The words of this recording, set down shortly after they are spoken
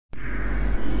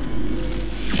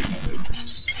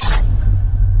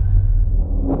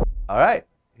All right,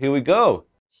 here we go.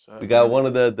 We got one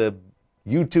of the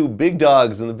YouTube big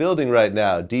dogs in the building right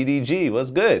now, DDG.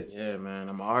 What's good? Yeah, man.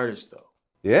 I'm an artist, though.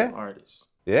 Yeah? I'm an artist.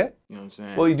 Yeah? You know what I'm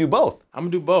saying? Well, you do both. I'm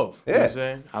going to do both. Yeah. You know what I'm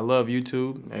saying? I love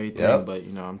YouTube and everything, but,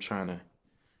 you know, I'm trying to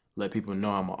let people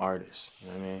know I'm an artist. You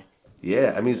know what I mean?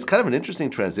 Yeah, I mean, it's kind of an interesting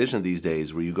transition these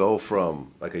days where you go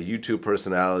from like a YouTube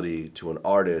personality to an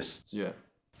artist. Yeah.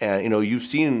 And, you know, you've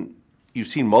seen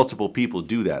multiple people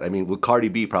do that. I mean, with Cardi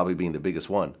B probably being the biggest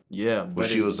one. Yeah, but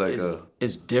she was like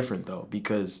it's different, though,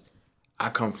 because I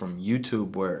come from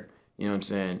YouTube where, you know what I'm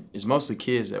saying, it's mostly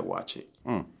kids that watch it.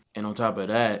 And on top of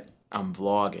that, I'm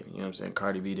vlogging. You know what I'm saying?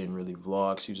 Cardi B didn't really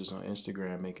vlog. She was just on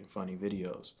Instagram making funny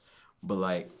videos. But,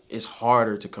 like, it's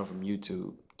harder to come from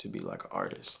YouTube to be, like, an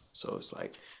artist. So it's,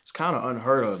 like, it's kind of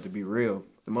unheard of, to be real.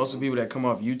 The most of the people that come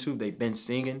off YouTube, they've been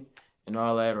singing and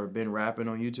all that or been rapping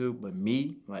on YouTube. But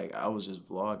me, like, I was just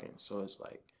vlogging. So it's,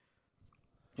 like,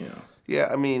 you know. Yeah,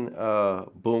 I mean,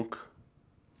 Boonk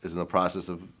is in the process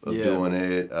of doing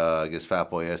it. I guess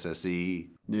Fatboy SSE.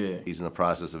 Yeah. He's in the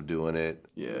process of doing it.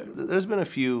 Yeah. There's been a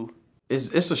few.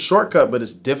 It's a shortcut, but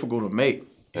it's difficult to make.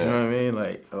 You know what I mean?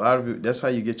 Like, a lot of people, that's how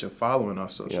you get your following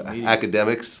off social media.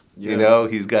 Academics, you know,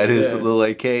 he's got his little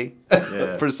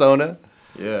AK persona.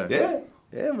 Yeah. Yeah.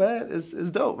 Yeah, man. It's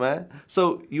dope, man.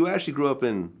 So you actually grew up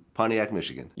in Pontiac,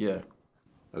 Michigan. Yeah.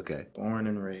 Okay. Born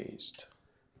and raised.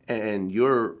 And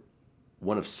you're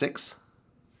one of 6?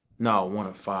 No, one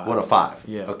of 5. One of 5?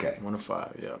 Yeah. Okay. One of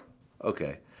 5, yeah.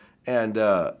 Okay. And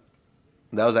that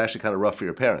was actually kind of rough for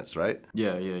your parents, right?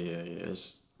 Yeah.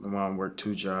 My mom worked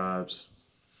 2 jobs.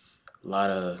 A lot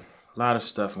of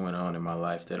stuff went on in my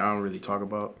life that I don't really talk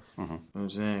about. You know what I'm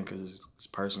saying? Because it's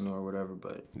personal or whatever.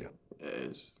 But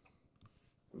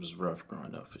it was rough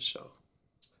growing up for sure.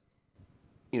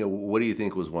 You know, what do you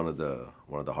think was one of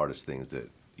the hardest things that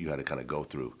you had to kind of go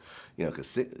through? You know,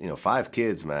 because 5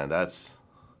 kids, man, that's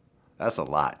a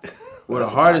lot. Well, the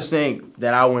hardest thing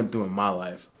that I went through in my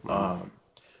life,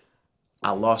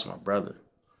 I lost my brother.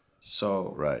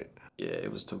 So yeah,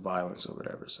 it was to violence or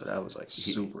whatever. So that was like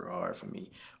super hard for me.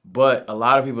 But a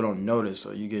lot of people don't know this,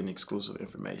 so you're getting exclusive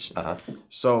information.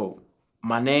 So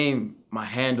my name, my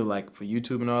handle, like for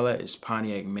YouTube and all that, is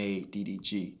Pontiac Made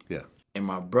DDG. Yeah. And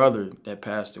my brother that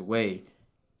passed away,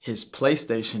 his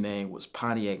PlayStation name was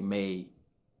Pontiac Made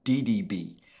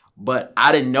DDB. But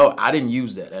I didn't know, I didn't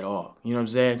use that at all. You know what I'm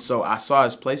saying? So I saw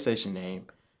his PlayStation name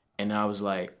and I was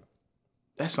like,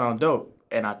 that sounds dope.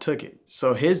 And I took it.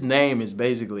 So his name is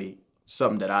basically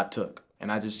something that I took.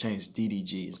 And I just changed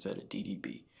DDG instead of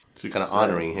DDB. So you're kind of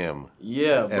honoring him.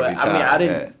 Yeah, but I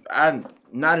mean,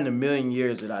 not in a million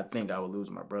years did I think I would lose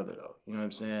my brother though. You know what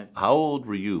I'm saying? How old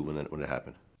were you when it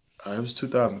happened? It was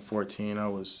 2014. I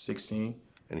was 16.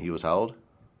 And he was how old?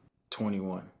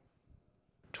 21.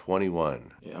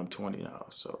 21. Yeah, I'm 20 now,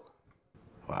 so.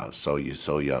 Wow, so you're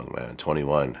so young, man.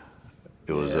 21.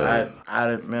 It was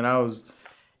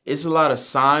it's a lot of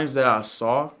signs that I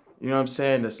saw, you know what I'm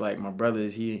saying? That's like my brother,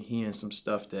 he in some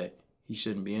stuff that he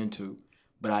shouldn't be into.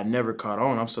 But I never caught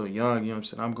on. I'm so young, you know what I'm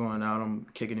saying? I'm going out, I'm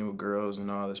kicking it with girls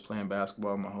and all this, playing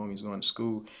basketball, my homies going to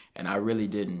school, and I really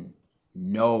didn't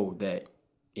know that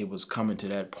it was coming to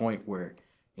that point where, you know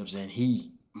what I'm saying,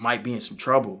 he might be in some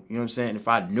trouble. You know what I'm saying? If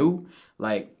I knew,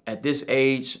 like, at this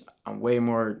age, I'm way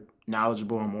more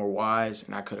knowledgeable and more wise,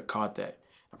 and I could have caught that.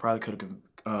 I probably could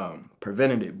have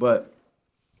prevented it. But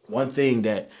one thing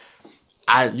that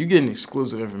you getting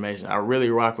exclusive information. I really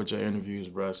rock with your interviews,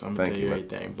 bro. So I'm gonna tell you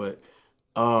everything. But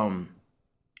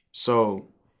so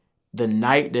the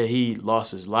night that he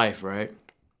lost his life, right?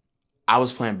 I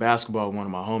was playing basketball with one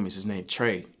of my homies. His name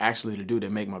Trey. Actually, the dude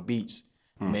that make my beats.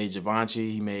 He made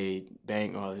Givenchy, he made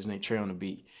Bang, his name Trey on the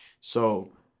beat.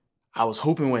 So I was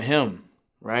hooping with him,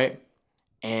 right?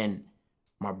 And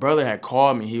my brother had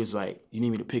called me. He was like, you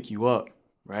need me to pick you up,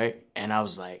 right? And I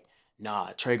was like, nah,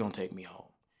 Trey gonna take me home.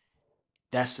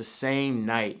 That's the same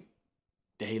night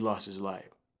that he lost his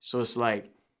life. So it's like,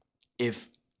 if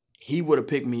he would have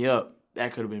picked me up,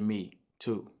 that could have been me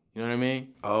too. You know what I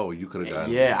mean? Oh, you could have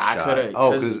gotten shot. I could have.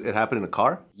 Oh, because it happened in a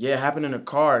car? Yeah, it happened in a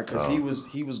car because he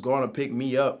was going to pick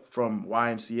me up from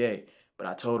YMCA. But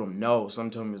I told him no. Some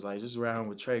told me, he was like, just around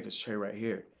with Trey because Trey right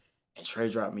here. And Trey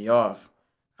dropped me off.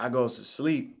 I goes to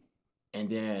sleep. And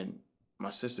then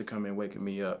my sister come in waking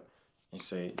me up and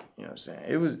say, you know what I'm saying?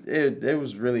 It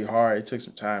was really hard. It took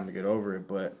some time to get over it.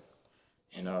 But,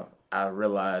 you know, I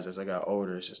realized as I got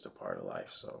older, it's just a part of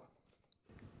life. So,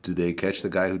 did they catch the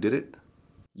guy who did it?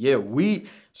 Yeah,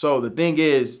 so the thing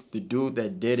is, the dude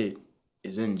that did it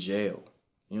is in jail.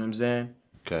 You know what I'm saying?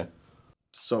 Okay.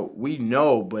 So we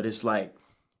know, but it's like,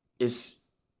 it's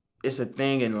a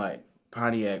thing in like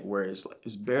Pontiac where it's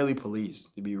barely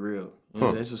policed, to be real. You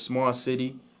know, it's a small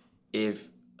city. If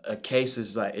a case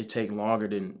is like it take longer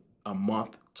than a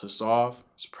month to solve,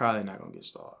 it's probably not gonna get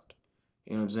solved.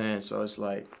 You know what I'm saying? So it's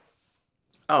like,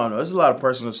 I don't know. There's a lot of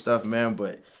personal stuff, man.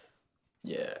 But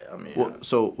yeah, I mean. Well,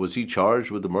 so was he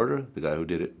charged with the murder? The guy who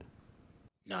did it?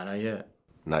 No, not yet.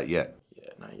 Not yet.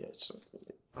 Yeah, not yet. So,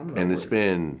 and it's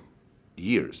been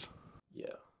years.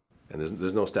 Yeah. And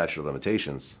there's no statute of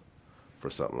limitations for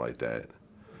something like that.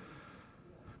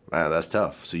 Man, that's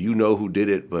tough. So you know who did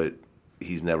it, but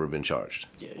he's never been charged.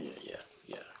 Yeah,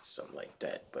 something like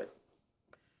that. But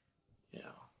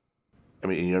I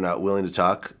mean, you're not willing to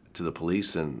talk to the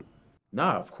police and.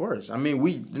 Nah, of course. I mean,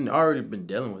 we already been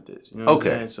dealing with this. You know what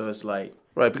I'm saying? So it's like.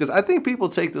 Right, because I think people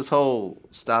take this whole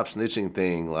stop snitching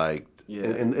thing like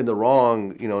in the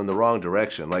wrong, in the wrong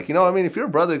direction. Like, I mean, if your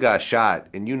brother got shot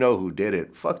and you know who did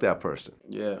it, fuck that person.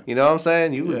 Yeah. You know what I'm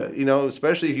saying?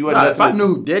 Especially if you had nothing. If I knew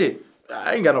who did it,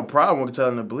 I ain't got no problem with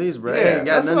telling the police, bro. Yeah, ain't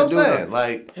got that's nothing what I'm to do saying.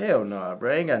 Like, hell no,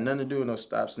 bro. Ain't got nothing to do with no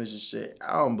stop snitching shit.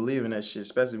 I don't believe in that shit,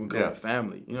 especially when it comes to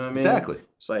family. You know what I mean? Exactly.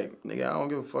 It's like, nigga, I don't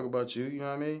give a fuck about you. You know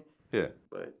what I mean? Yeah.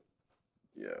 But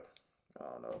yeah, I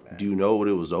don't know, man. Do you know what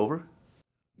it was over?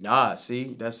 Nah,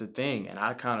 see, that's the thing, and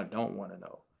I kind of don't want to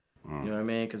know. You know what I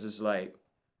mean? Because it's like,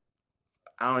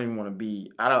 I don't even want to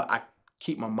be. I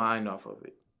keep my mind off of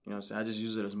it. You know what I'm saying? I just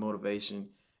use it as motivation,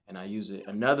 and I use it.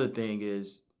 Another thing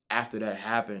is, after that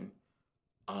happened,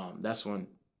 that's when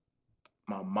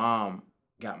my mom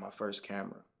got my first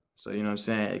camera. So, you know what I'm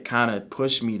saying? It kind of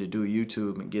pushed me to do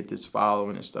YouTube and get this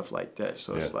following and stuff like that.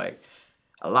 So it's like,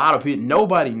 a lot of people,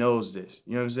 nobody knows this.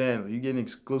 You know what I'm saying? You're getting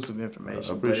exclusive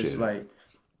information. But it's like,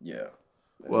 yeah.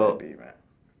 Well, man.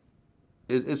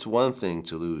 It's one thing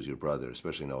to lose your brother,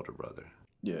 especially an older brother.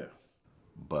 Yeah.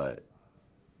 But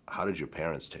how did your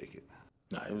parents take it?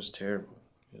 Nah, it was terrible.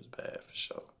 It was bad for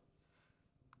sure.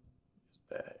 It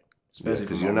was bad. Especially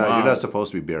because you're not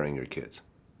supposed to be burying your kids.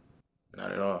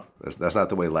 Not at all. That's not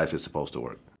the way life is supposed to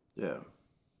work. Yeah.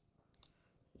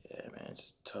 Yeah, man,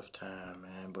 it's a tough time,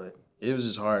 man. But it was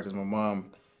just hard because my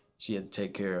mom, she had to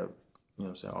take care of, you know what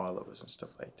I'm saying, all of us and stuff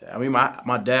like that. I mean,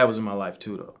 my dad was in my life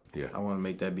too, though. Yeah. I want to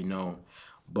make that be known.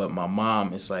 But my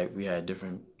mom, it's like we had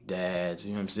different dads,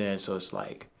 you know what I'm saying? So it's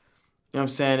like, you know what I'm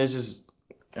saying? It's just,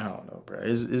 I don't know, bro.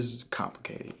 It's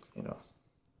complicated, you know.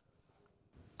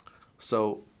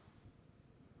 So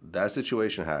that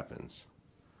situation happens,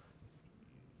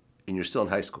 and you're still in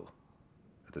high school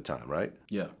at the time, right?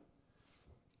 Yeah.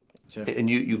 And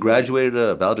you graduated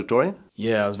valedictorian?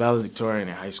 Yeah, I was valedictorian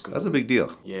in high school. That's a big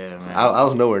deal. Yeah, man. I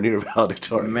was nowhere near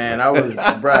valedictorian. Man, I was,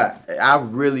 bruh, I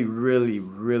really, really,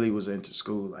 really was into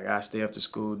school. Like, I stay after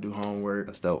school, do homework.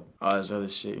 That's dope. All this other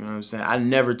shit, you know what I'm saying? I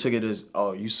never took it as,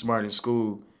 oh, you smart in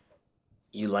school,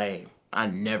 you lame. I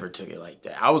never took it like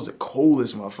that. I was the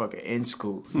coolest motherfucker in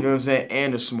school, you know what I'm saying?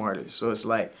 And the smartest. So it's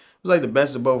like, it was like the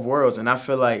best of both worlds. And I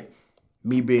feel like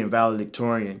me being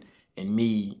valedictorian and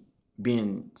me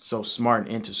being so smart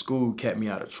and into school kept me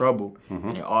out of trouble.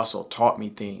 And it also taught me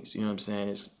things, you know what I'm saying?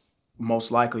 It's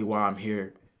most likely why I'm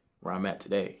here where I'm at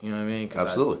today. You know what I mean?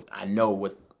 Absolutely. I know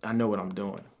what I'm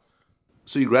doing.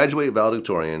 So you graduate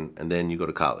valedictorian and then you go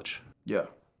to college. Yeah.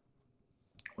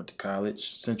 Went to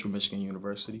college, Central Michigan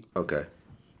University. Okay.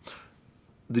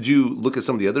 Did you look at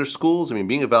some of the other schools? I mean,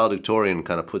 being a valedictorian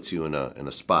kind of puts you in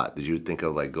a spot. Did you think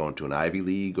of like going to an Ivy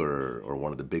League or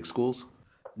one of the big schools?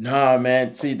 Nah,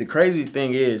 man. See, the crazy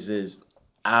thing is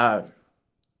I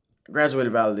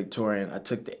graduated valedictorian. I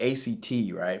took the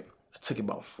ACT, right? I took it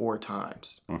about 4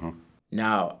 times.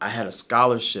 Now, I had a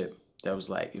scholarship that was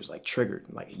like, it was like triggered.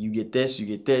 Like, you get this, you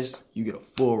get a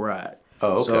full ride.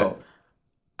 Oh, okay. So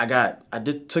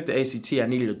took the ACT. I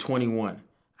needed a 21.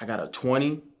 I got a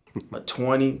 20, a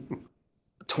 20,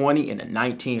 a 20, and a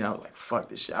 19. I was like, fuck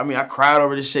this shit. I mean, I cried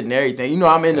over this shit and everything. You know,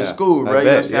 I'm in the school, bro. You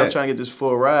know what I'm saying? I'm trying to get this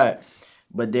full ride.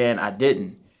 But then I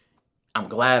didn't. I'm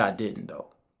glad I didn't, though.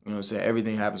 You know what I'm saying?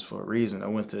 Everything happens for a reason. I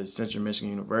went to Central Michigan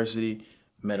University,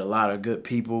 met a lot of good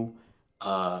people.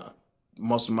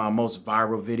 Most of my most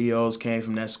viral videos came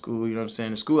from that school. You know what I'm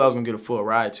saying? The school I was going to get a full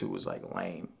ride to was like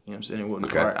lame. You know what I'm saying? It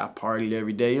wasn't I partied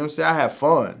every day. You know what I'm saying? I had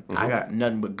fun. I got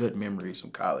nothing but good memories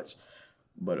from college.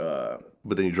 But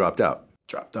then you dropped out.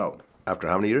 Dropped out. After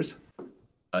how many years?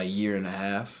 A year and a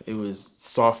half. It was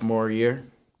sophomore year.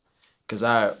 Because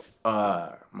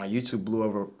my YouTube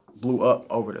blew up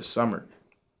over the summer.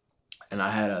 And I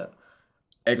had a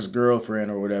ex-girlfriend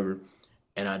or whatever.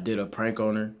 And I did a prank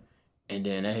on her. And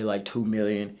then that hit like 2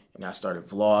 million. And I started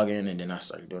vlogging. And then I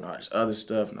started doing all this other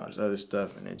stuff and all this other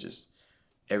stuff. And it just,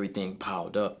 everything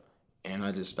piled up. And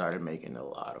I just started making a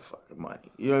lot of fucking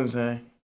money. You know what I'm saying?